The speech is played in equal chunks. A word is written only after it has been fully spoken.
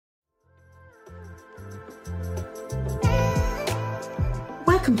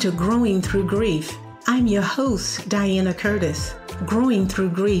Welcome to Growing Through Grief. I'm your host, Diana Curtis. Growing Through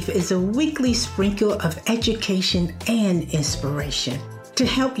Grief is a weekly sprinkle of education and inspiration to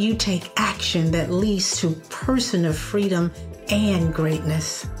help you take action that leads to personal freedom and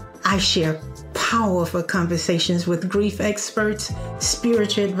greatness. I share powerful conversations with grief experts,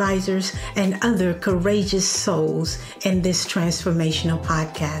 spiritual advisors, and other courageous souls in this transformational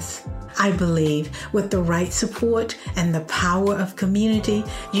podcast. I believe with the right support and the power of community,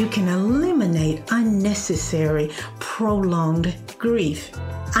 you can eliminate unnecessary, prolonged grief.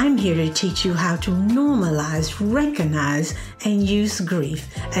 I'm here to teach you how to normalize, recognize, and use grief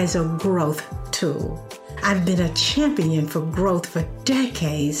as a growth tool. I've been a champion for growth for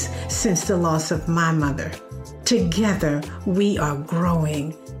decades since the loss of my mother. Together, we are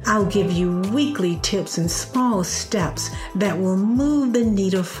growing. I'll give you weekly tips and small steps that will move the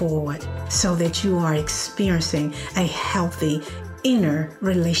needle forward so that you are experiencing a healthy inner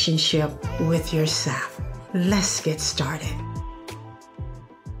relationship with yourself. Let's get started.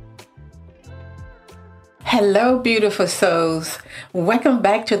 Hello, beautiful souls. Welcome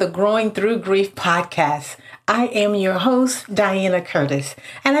back to the Growing Through Grief podcast. I am your host, Diana Curtis,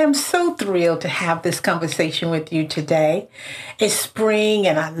 and I'm so thrilled to have this conversation with you today. It's spring,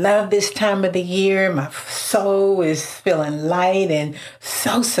 and I love this time of the year. My soul is feeling light and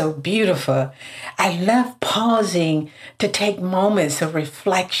so beautiful. I love pausing to take moments of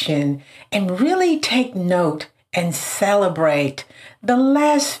reflection and really take note and celebrate the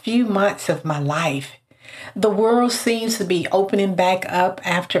last few months of my life. The world seems to be opening back up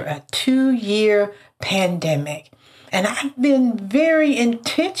after a 2-year pandemic. And I've been very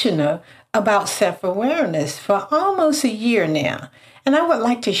intentional about self-awareness for almost a year now. And I would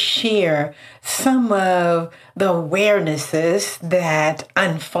like to share some of the awarenesses that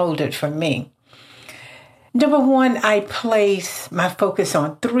unfolded for me. Number one, I place my focus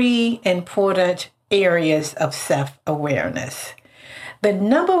on 3 important areas of self-awareness. The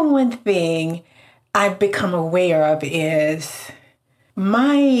number one thing I've become aware of is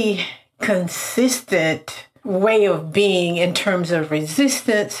my consistent way of being in terms of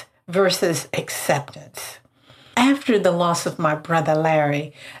resistance versus acceptance. After the loss of my brother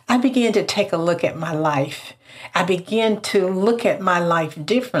Larry, I began to take a look at my life. I began to look at my life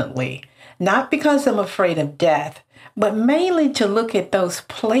differently, not because I'm afraid of death, but mainly to look at those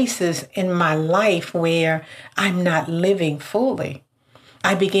places in my life where I'm not living fully.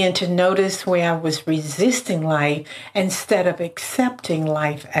 I began to notice where I was resisting life instead of accepting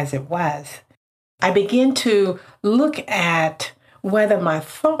life as it was. I began to look at whether my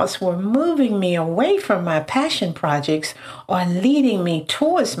thoughts were moving me away from my passion projects or leading me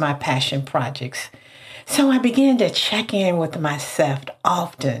towards my passion projects. So I began to check in with myself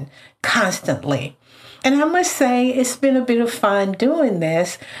often, constantly. And I must say, it's been a bit of fun doing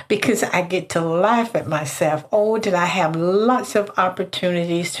this because I get to laugh at myself. Oh, did I have lots of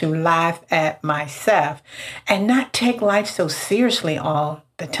opportunities to laugh at myself and not take life so seriously all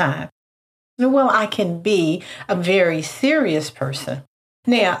the time. Well, I can be a very serious person.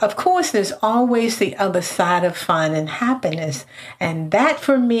 Now, of course, there's always the other side of fun and happiness, and that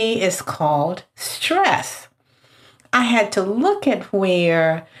for me is called stress. I had to look at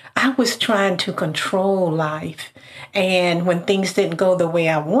where I was trying to control life. And when things didn't go the way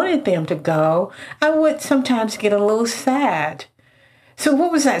I wanted them to go, I would sometimes get a little sad. So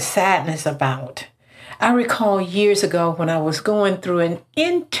what was that sadness about? I recall years ago when I was going through an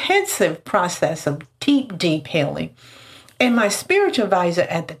intensive process of deep healing. And my spiritual advisor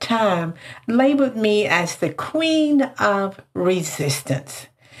at the time labeled me as the queen of resistance.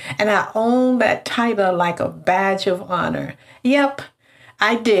 And I own that title like a badge of honor. Yep,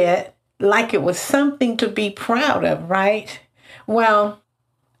 I did, like it was something to be proud of, right? Well,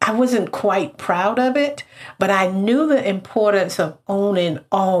 I wasn't quite proud of it, but I knew the importance of owning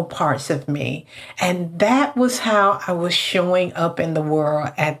all parts of me. And that was how I was showing up in the world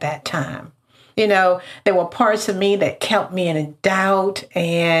at that time. You know, there were parts of me that kept me in doubt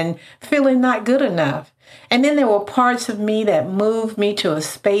and feeling not good enough. And then there were parts of me that moved me to a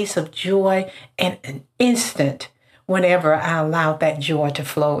space of joy in an instant whenever I allowed that joy to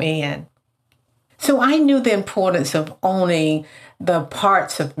flow in. So I knew the importance of owning the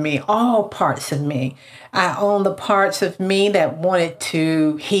parts of me, all parts of me. I own the parts of me that wanted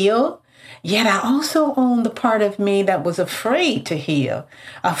to heal, yet I also owned the part of me that was afraid to heal,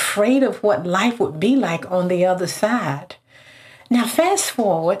 afraid of what life would be like on the other side. Now, fast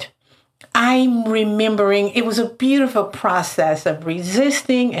forward, I'm remembering it was a beautiful process of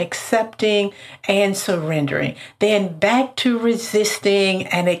resisting, accepting, and surrendering. Then back to resisting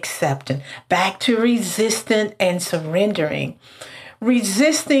and accepting. Back to resisting and surrendering.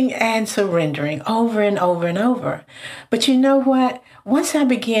 resisting and surrendering over and over and over. But you know what? Once I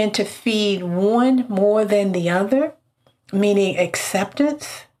began to feed one more than the other, meaning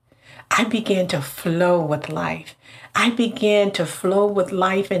acceptance, I began to flow with life. I began to flow with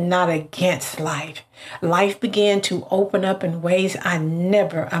life and not against life. Life began to open up in ways I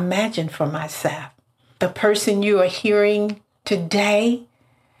never imagined for myself. The person you are hearing today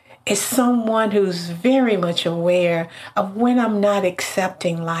is someone who's very much aware of when I'm not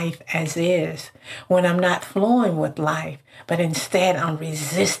accepting life as is, when I'm not flowing with life, but instead I'm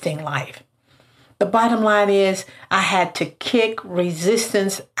resisting life. The bottom line is I had to kick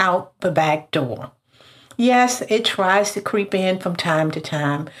resistance out the back door. Yes, it tries to creep in from time to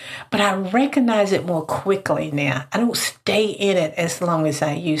time, but I recognize it more quickly now. I don't stay in it as long as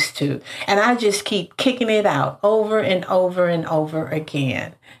I used to, and I just keep kicking it out over and over and over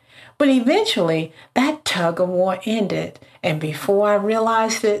again. But eventually, that tug of war ended, and before I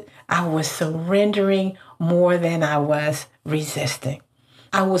realized it, I was surrendering more than I was resisting.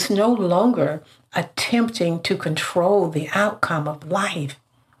 I was no longer attempting to control the outcome of life.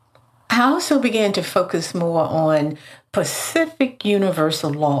 I also began to focus more on Pacific universal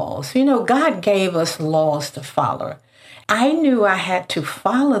laws. God gave us laws to follow. I knew I had to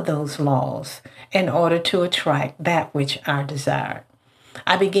follow those laws in order to attract that which I desired.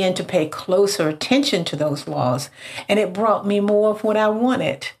 I began to pay closer attention to those laws, and it brought me more of what I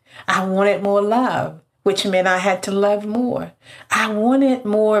wanted. I wanted more love, which meant I had to love more. I wanted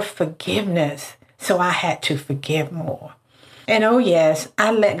more forgiveness, so I had to forgive more. And oh yes,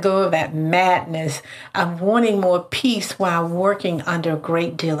 I let go of that madness of wanting more peace while working under a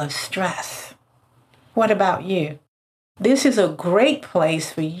great deal of stress. What about you? This is a great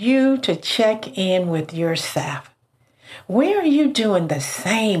place for you to check in with yourself. Where are you doing the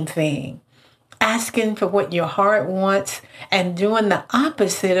same thing, asking for what your heart wants and doing the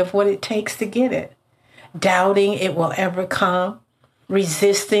opposite of what it takes to get it? Doubting it will ever come,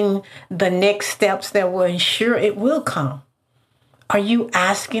 resisting the next steps that will ensure it will come. Are you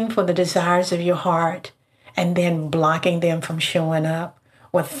asking for the desires of your heart and then blocking them from showing up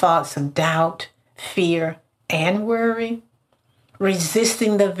with thoughts of doubt, fear, and worry?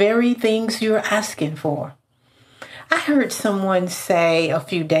 Resisting the very things you're asking for. I heard someone say a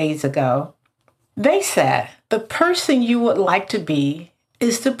few days ago, they said, the person you would like to be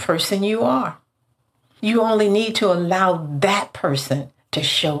is the person you are. You only need to allow that person to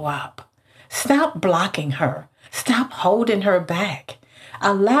show up. Stop blocking her. Stop holding her back.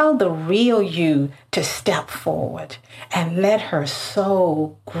 Allow the real you to step forward and let her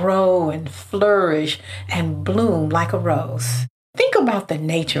soul grow and flourish and bloom like a rose. Think about the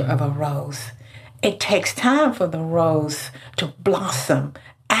nature of a rose. It takes time for the rose to blossom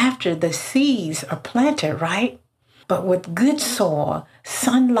after the seeds are planted, right? But with good soil,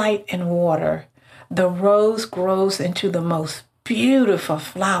 sunlight, and water, the rose grows into the most beautiful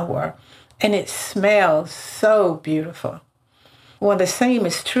flower, and it smells so beautiful. Well, the same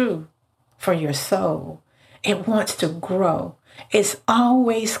is true for your soul. It wants to grow. It's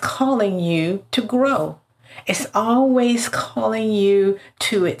always calling you to grow. It's always calling you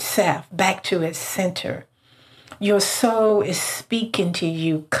to itself, back to its center. Your soul is speaking to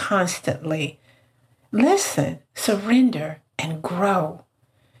you constantly. Listen, surrender, and grow.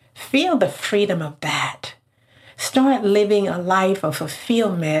 Feel the freedom of that. Start living a life of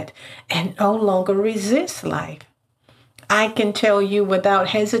fulfillment and no longer resist life. I can tell you without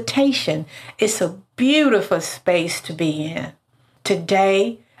hesitation, it's a beautiful space to be in.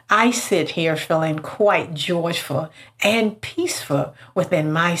 Today, I sit here feeling quite joyful and peaceful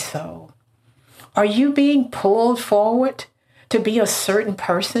within my soul. Are you being pulled forward to be a certain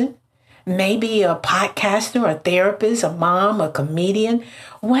person? Maybe a podcaster, a therapist, a mom, a comedian,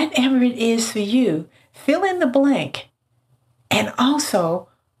 whatever it is for you, fill in the blank. And also,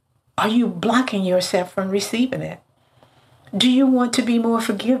 are you blocking yourself from receiving it? Do you want to be more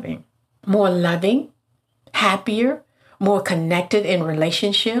forgiving, more loving, happier, more connected in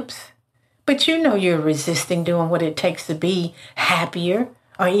relationships? But you know you're resisting doing what it takes to be happier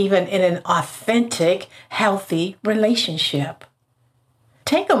or even in an authentic, healthy relationship.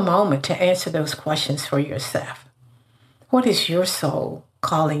 Take a moment to answer those questions for yourself. What is your soul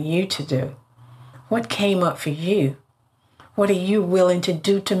calling you to do? What came up for you? What are you willing to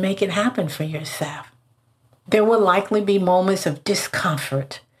do to make it happen for yourself? There will likely be moments of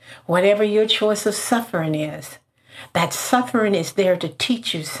discomfort, whatever your choice of suffering is. That suffering is there to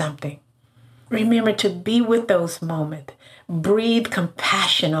teach you something. Remember to be with those moments. Breathe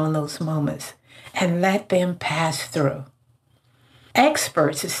compassion on those moments and let them pass through.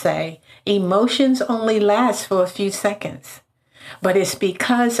 Experts say emotions only last for a few seconds, But it's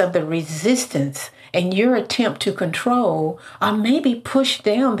because of the resistance and your attempt to control or maybe push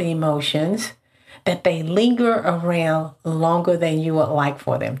down the emotions that they linger around longer than you would like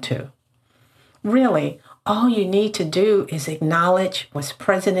for them to. Really, all you need to do is acknowledge what's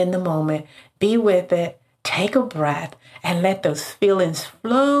present in the moment, be with it, take a breath, and let those feelings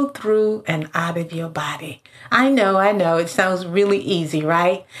flow through and out of your body. I know, it sounds really easy,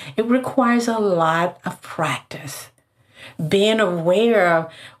 right? It requires a lot of practice. Being aware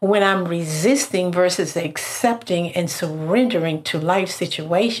of when I'm resisting versus accepting and surrendering to life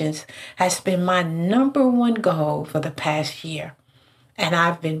situations has been my number one goal for the past year. And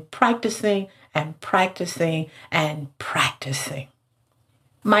I've been practicing and practicing and practicing.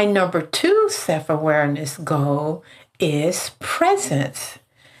 My number 2 self-awareness goal is presence.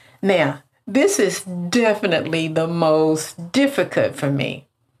 Now, this is definitely the most difficult for me.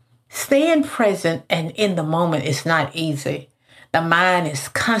 Staying present and in the moment is not easy. The mind is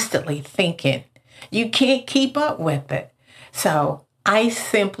constantly thinking. You can't keep up with it. So I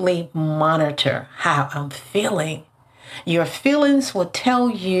simply monitor how I'm feeling. Your feelings will tell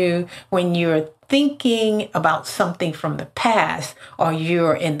you when you're thinking about something from the past or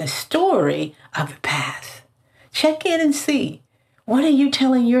you're in the story of the past. Check in and see, what are you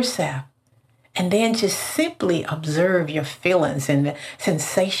telling yourself? And then just simply observe your feelings and the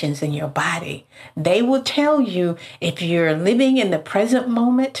sensations in your body. They will tell you if you're living in the present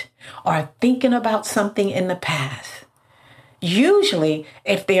moment or thinking about something in the past. Usually,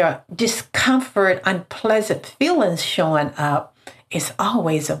 if there are discomfort, unpleasant feelings showing up, it's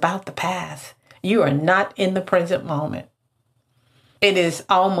always about the past. You are not in the present moment. It is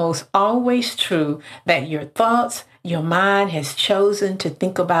almost always true that your thoughts, your mind has chosen to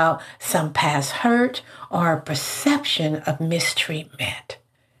think about some past hurt or a perception of mistreatment.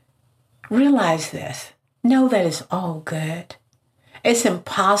 Realize this. Know that it's all good. It's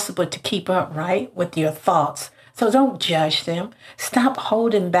impossible to keep up right with your thoughts, so don't judge them. Stop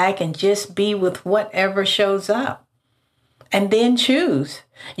holding back and just be with whatever shows up. And then choose.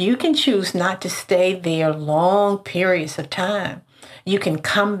 You can choose not to stay there long periods of time. You can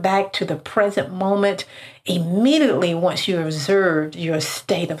come back to the present moment immediately once you observed your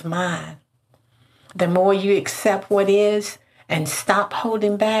state of mind. The more you accept what is and stop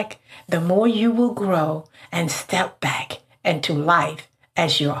holding back, the more you will grow and step back into life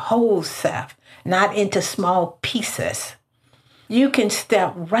as your whole self, not into small pieces. You can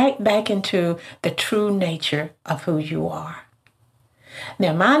step right back into the true nature of who you are.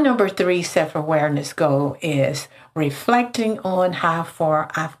 Now, my number 3 self-awareness goal is reflecting on how far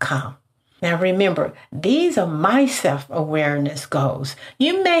I've come. Now, remember, these are my self-awareness goals.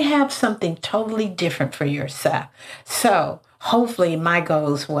 You may have something totally different for yourself. So, hopefully, my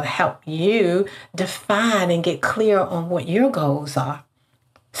goals will help you define and get clear on what your goals are.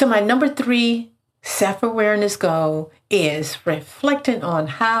 So, my number 3 self-awareness goal is reflecting on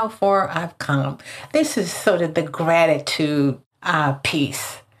how far I've come. This is sort of the gratitude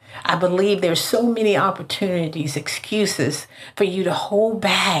piece. I believe there's so many opportunities, excuses for you to hold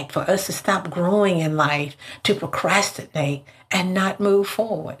back, for us to stop growing in life, to procrastinate and not move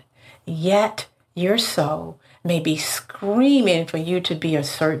forward. Yet your soul may be screaming for you to be a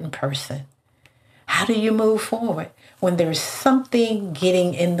certain person. How do you move forward when there's something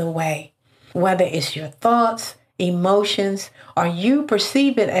getting in the way? Whether it's your thoughts, emotions, or you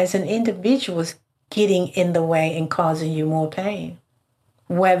perceive it as an individual's getting in the way and causing you more pain.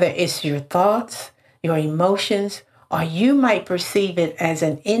 Whether it's your thoughts, your emotions, or you might perceive it as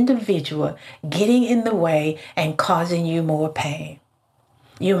an individual getting in the way and causing you more pain.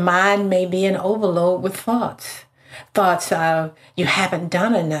 Your mind may be in overload with thoughts. Thoughts of you haven't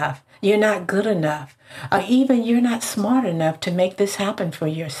done enough, you're not good enough, or even you're not smart enough to make this happen for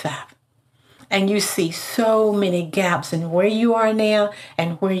yourself. And you see so many gaps in where you are now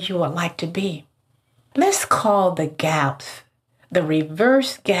and where you would like to be. Let's call the gaps the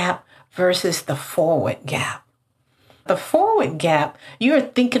reverse gap versus the forward gap. The forward gap, you're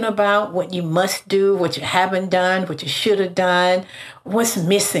thinking about what you must do, what you haven't done, what you should have done, what's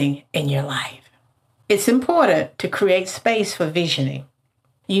missing in your life. It's important to create space for visioning.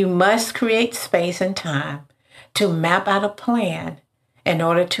 You must create space and time to map out a plan in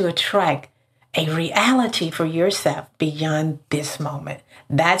order to attract a reality for yourself beyond this moment.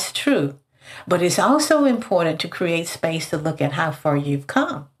 That's true. But it's also important to create space to look at how far you've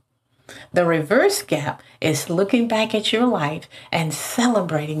come. The reverse gap is looking back at your life and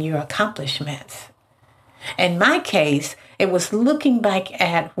celebrating your accomplishments. In my case, it was looking back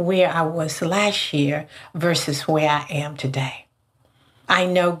at where I was last year versus where I am today. I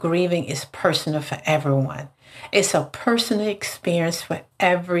know grieving is personal for everyone. It's a personal experience for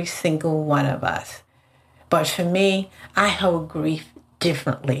every single one of us. But for me, I hold grief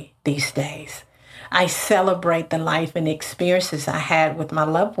differently these days. I celebrate the life and experiences I had with my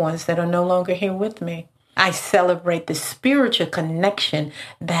loved ones that are no longer here with me. I celebrate the spiritual connection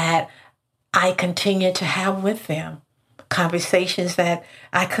that I continue to have with them. Conversations that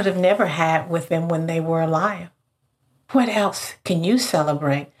I could have never had with them when they were alive. What else can you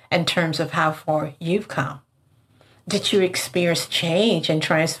celebrate in terms of how far you've come? Did you experience change and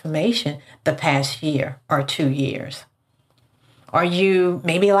transformation the past year or 2 years? Are you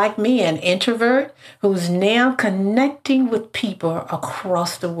maybe like me, an introvert who's now connecting with people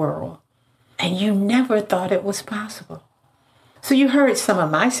across the world and you never thought it was possible? So you heard some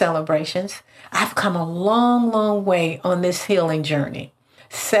of my celebrations. I've come a long, long way on this healing journey.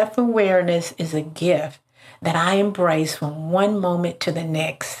 Self-awareness is a gift that I embrace from one moment to the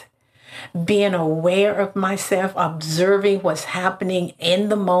next. Being aware of myself, observing what's happening in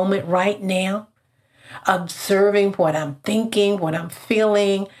the moment right now, observing what I'm thinking, what I'm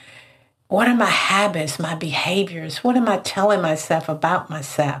feeling, what are my habits, my behaviors, what am I telling myself about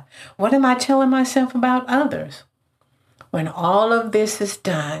myself, what am I telling myself about others. When all of this is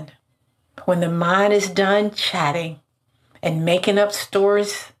done, when the mind is done chatting and making up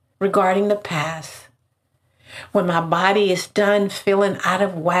stories regarding the past, when my body is done feeling out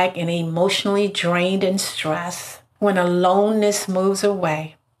of whack and emotionally drained and stressed, when aloneness moves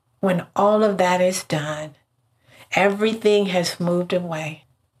away, when all of that is done, everything has moved away.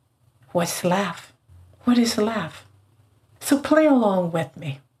 What's left? What is left? So play along with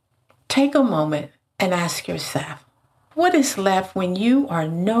me. Take a moment and ask yourself, what is left when you are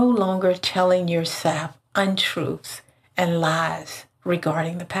no longer telling yourself untruths and lies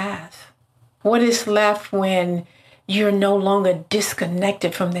regarding the past? What is left when you're no longer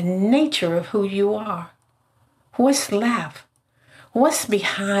disconnected from the nature of who you are? What's left? What's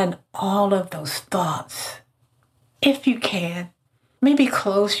behind all of those thoughts? If you can, maybe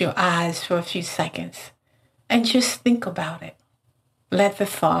close your eyes for a few seconds and just think about it. Let the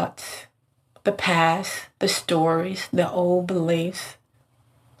thoughts, the past, the stories, the old beliefs,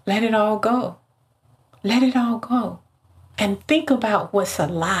 let it all go. Let it all go. And think about what's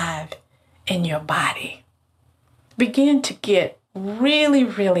alive in your body. Begin to get really,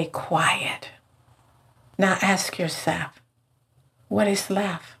 really quiet. Now ask yourself, what is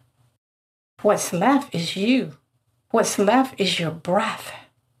left? What's left is you. What's left is your breath,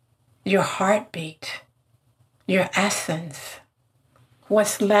 your heartbeat, your essence.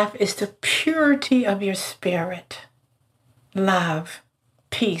 What's left is the purity of your spirit, love,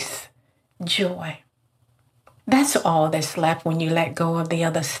 peace, joy. That's all that's left when you let go of the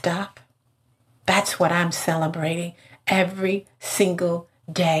other stuff. That's what I'm celebrating every single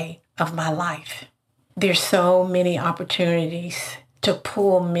day of my life. There's so many opportunities to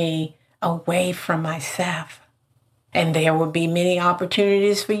pull me away from myself. And there will be many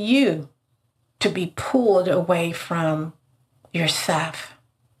opportunities for you to be pulled away from yourself.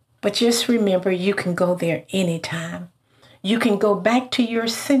 But just remember, you can go there anytime. You can go back to your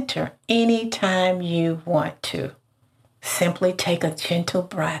center anytime you want to. Simply take a gentle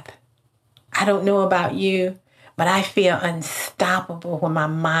breath. I don't know about you, but I feel unstoppable when my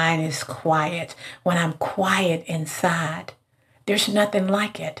mind is quiet, when I'm quiet inside. There's nothing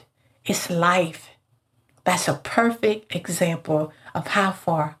like it. It's life. That's a perfect example of how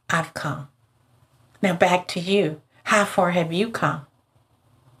far I've come. Now back to you. How far have you come?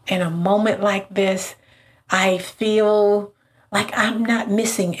 In a moment like this, I feel like I'm not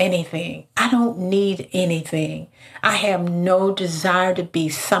missing anything. I don't need anything. I have no desire to be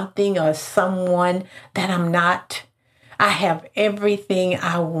something or someone that I'm not. I have everything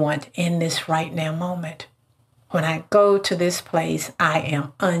I want in this right now moment. When I go to this place, I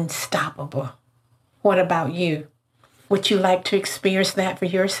am unstoppable. What about you? Would you like to experience that for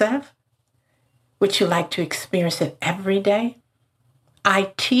yourself? Would you like to experience it every day?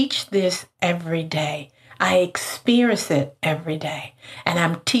 I teach this every day. I experience it every day. And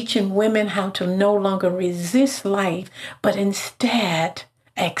I'm teaching women how to no longer resist life, but instead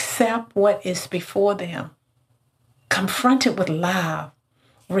accept what is before them. Confront it with love.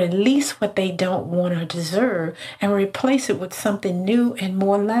 Release what they don't want or deserve and replace it with something new and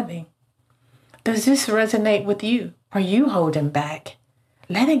more loving. Does this resonate with you? Are you holding back?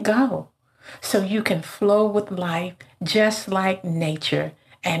 Let it go so you can flow with life just like nature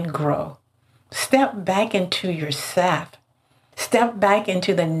and grow. Step back into yourself. Step back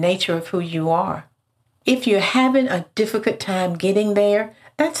into the nature of who you are. If you're having a difficult time getting there,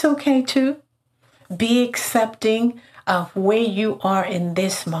 that's okay too. Be accepting of where you are in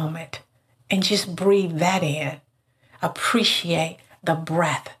this moment and just breathe that in. Appreciate the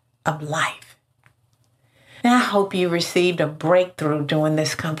breath of life. Now, I hope you received a breakthrough during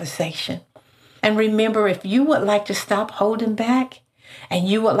this conversation. And remember, if you would like to stop holding back and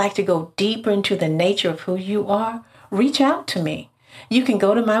you would like to go deeper into the nature of who you are, reach out to me. You can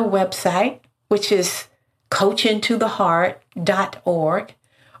go to my website, which is coachintotheheart.org,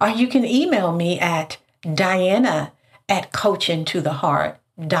 or you can email me at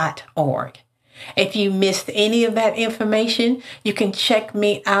diana@coachintotheheart.org. If you missed any of that information, you can check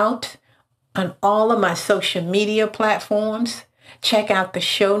me out on all of my social media platforms. Check out the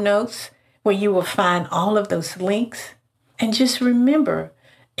show notes where you will find all of those links. And just remember,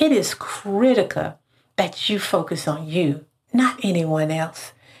 it is critical that you focus on you, not anyone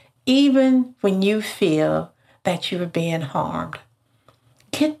else, even when you feel that you are being harmed.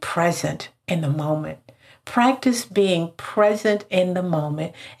 Get present in the moment. Practice being present in the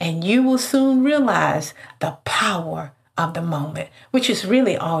moment, and you will soon realize the power of the moment, which is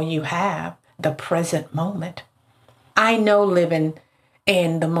really all you have, the present moment. I know living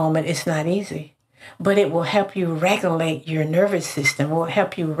in the moment is not easy, but it will help you regulate your nervous system, will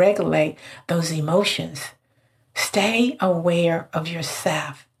help you regulate those emotions. Stay aware of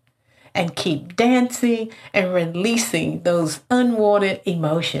yourself and keep dancing and releasing those unwanted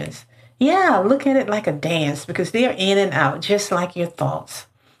emotions. Yeah, look at it like a dance because they're in and out, just like your thoughts.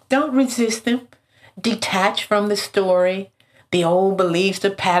 Don't resist them. Detach from the story, the old beliefs,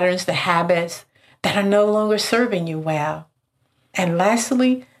 the patterns, the habits that are no longer serving you well. And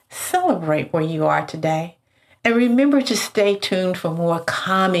lastly, celebrate where you are today. And remember to stay tuned for more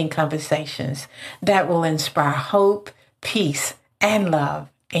calming conversations that will inspire hope, peace, and love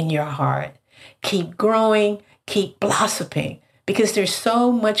in your heart. Keep growing, keep blossoming, because there's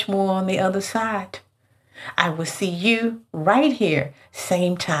so much more on the other side. I will see you right here,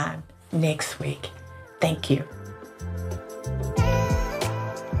 same time next week. Thank you.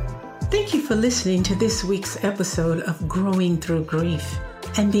 Thank you for listening to this week's episode of Growing Through Grief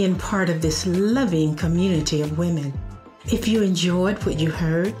and being part of this loving community of women. If you enjoyed what you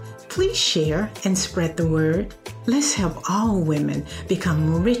heard, please share and spread the word. Let's help all women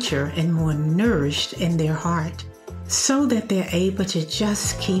become richer and more nourished in their heart so that they're able to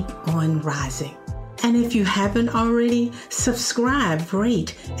just keep on rising. And if you haven't already, subscribe,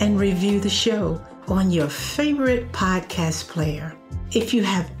 rate, and review the show on your favorite podcast player. If you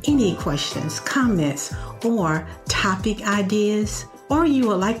have any questions, comments, or topic ideas, or you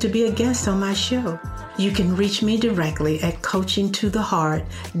would like to be a guest on my show, you can reach me directly at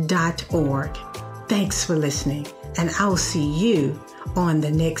coachingtotheheart.org. Thanks for listening, and I'll see you on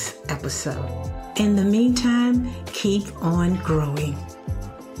the next episode. In the meantime, keep on growing.